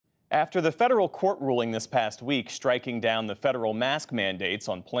After the federal court ruling this past week striking down the federal mask mandates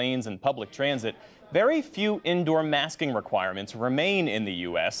on planes and public transit, very few indoor masking requirements remain in the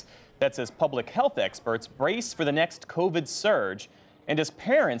U.S. That's as public health experts brace for the next COVID surge and as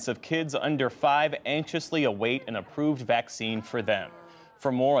parents of kids under 5 anxiously await an approved vaccine for them.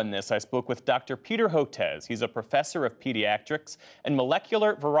 For more on this, I spoke with Dr. Peter Hotez. He's a professor of pediatrics and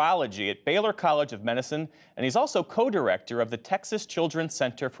molecular virology at Baylor College of Medicine, and he's also co-director of the Texas Children's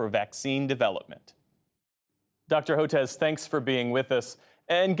Center for Vaccine Development. Dr. Hotez, thanks for being with us.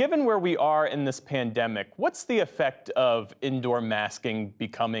 And given where we are in this pandemic, what's the effect of indoor masking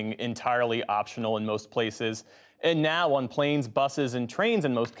becoming entirely optional in most places, and now on planes, buses, and trains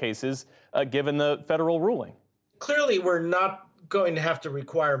in most cases, given the federal ruling? Clearly, we're not going to have to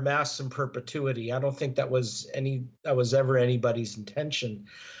require masks in perpetuity. I don't think that was ever anybody's intention.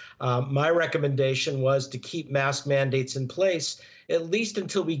 My recommendation was to keep mask mandates in place at least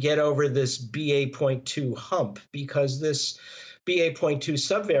until we get over this BA.2 hump, because this BA.2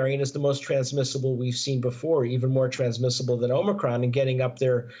 subvariant is the most transmissible we've seen before, even more transmissible than Omicron, and getting up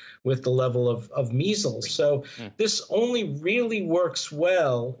there with the level of measles. So this only really works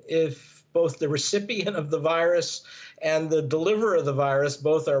well if both the recipient of the virus and the deliverer of the virus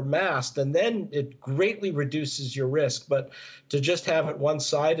both are masked, and then it greatly reduces your risk. But to just have it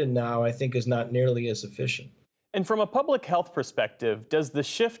one-sided now, I think, is not nearly as efficient. And from a public health perspective, does the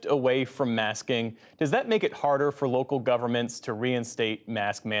shift away from masking, does that make it harder for local governments to reinstate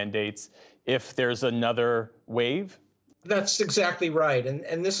mask mandates if there's another wave? That's exactly right.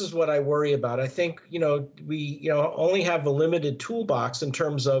 And this is what I worry about. I think, we only have a limited toolbox in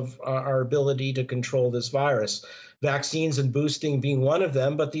terms of our ability to control this virus. Vaccines and boosting being one of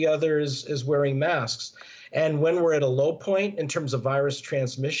them, but the other is wearing masks. And when we're at a low point in terms of virus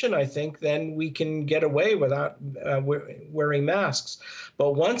transmission, I think then we can get away without wearing masks.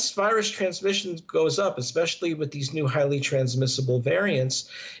 But once virus transmission goes up, especially with these new highly transmissible variants,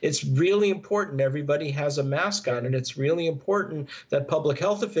 it's really important everybody has a mask on. And it's really important that public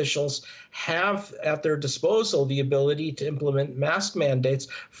health officials have at their disposal the ability to implement mask mandates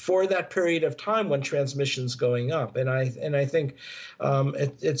for that period of time when transmission's going up. And I think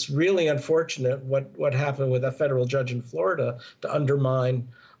it's really unfortunate what happened with a federal judge in Florida to undermine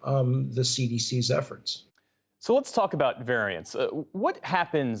the CDC's efforts. So let's talk about variants. What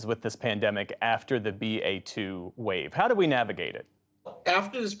happens with this pandemic after the BA.2 wave? How do we navigate it?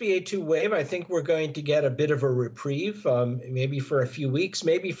 After this BA.2 wave, I think we're going to get a bit of a reprieve, maybe for a few weeks,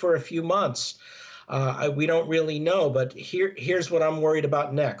 maybe for a few months. We don't really know, but here's what I'm worried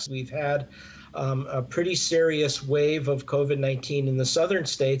about next. We've had a pretty serious wave of COVID-19 in the southern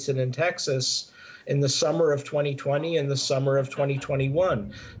states and in Texas in the summer of 2020 and the summer of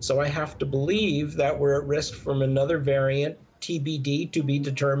 2021. So I have to believe that we're at risk from another variant, TBD, to be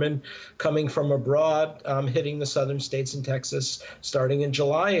determined, coming from abroad, hitting the southern states and Texas starting in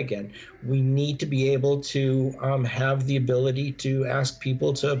July again. We need to be able to have the ability to ask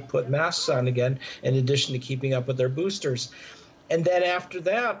people to put masks on again, in addition to keeping up with their boosters. And then after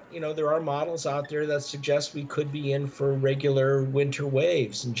that, there are models out there that suggest we could be in for regular winter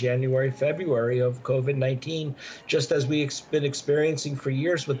waves in January, February of COVID-19, just as we've been experiencing for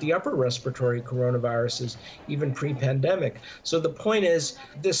years with the upper respiratory coronaviruses, even pre-pandemic. So the point is,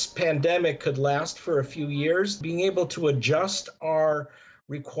 this pandemic could last for a few years. Being able to adjust our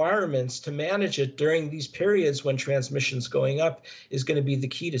requirements to manage it during these periods when transmission's going up is going to be the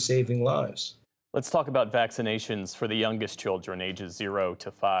key to saving lives. Let's talk about vaccinations for the youngest children, ages 0 to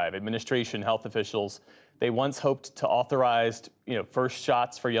 5. Administration health officials, they once hoped to authorize, first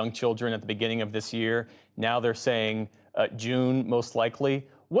shots for young children at the beginning of this year. Now they're saying June, most likely.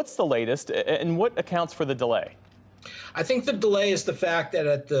 What's the latest, and what accounts for the delay? I think the delay is the fact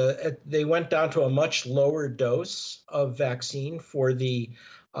that they went down to a much lower dose of vaccine for the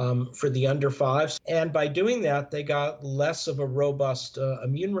under 5s. And by doing that, they got less of a robust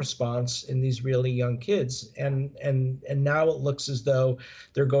immune response in these really young kids. And now it looks as though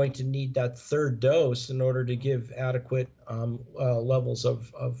they're going to need that third dose in order to give adequate levels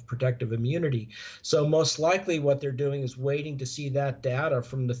of protective immunity. So most likely what they're doing is waiting to see that data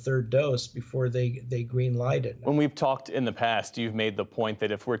from the third dose before they green light it. When we've talked in the past, you've made the point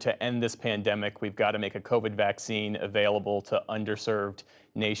that if we're to end this pandemic, we've got to make a COVID vaccine available to underserved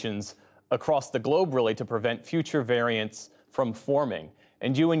nations across the globe, really, to prevent future variants from forming.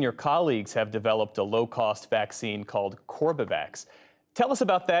 And you and your colleagues have developed a low-cost vaccine called Corbavax. Tell us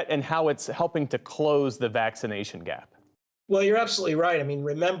about that and how it's helping to close the vaccination gap. Well, you're absolutely right. I mean,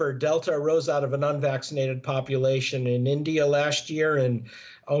 remember, Delta arose out of an unvaccinated population in India last year, and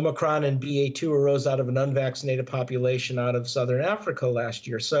Omicron and BA2 arose out of an unvaccinated population out of Southern Africa last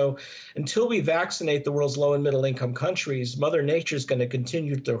year. So until we vaccinate the world's low and middle income countries, Mother Nature is going to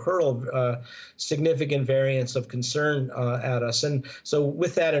continue to hurl significant variants of concern at us. And so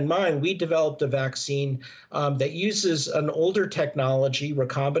with that in mind, we developed a vaccine that uses an older technology,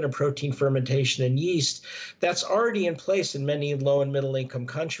 recombinant protein fermentation and yeast, that's already in place in many low and middle income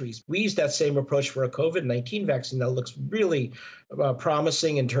countries. We use that same approach for a COVID-19 vaccine that looks really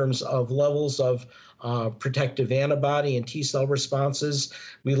promising in terms of levels of protective antibody and T-cell responses.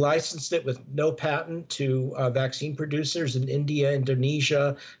 We licensed it with no patent to vaccine producers in India,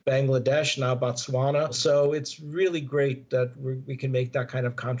 Indonesia, Bangladesh, now Botswana. So it's really great that we can make that kind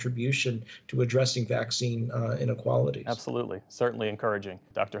of contribution to addressing vaccine inequalities. Absolutely. Certainly encouraging.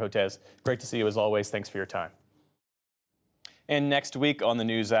 Dr. Hotez, great to see you as always. Thanks for your time. And next week on the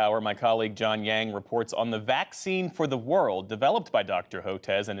NewsHour, my colleague John Yang reports on the vaccine for the world developed by Dr.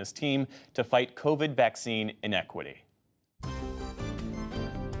 Hotez and his team to fight COVID vaccine inequity.